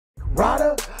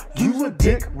rider? You a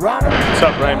dick rider? What's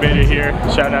up, Ryan Bader here.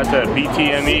 Shout out to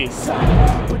BTME.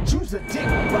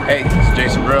 Hey, it's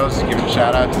Jason Brilz. Giving a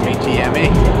shout out to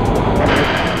BTME.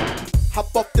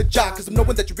 Hop off the jock, cause I'm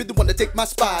knowing that you really wanna take my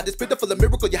spot. It's been a full of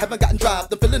miracle, you haven't gotten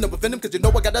dropped. I'm filling up with venom, cause you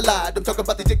know I got a lot. I'm talking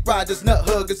about the dick riders, nut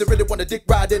huggers. They really wanna dick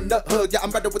ride and nut hug. Yeah,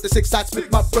 I'm riding with the 6-side split,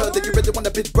 my brother. You really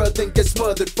wanna bitch brother, then get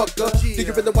smothered, fucker. Do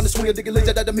you really wanna swing a nigga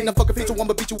laser? That I mean, I'm fucking feet, so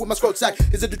I'ma beat you with my scrote sack.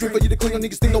 Is it a dream for you to clean on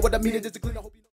niggas? Think know what I mean? It is a clean, I hope you know.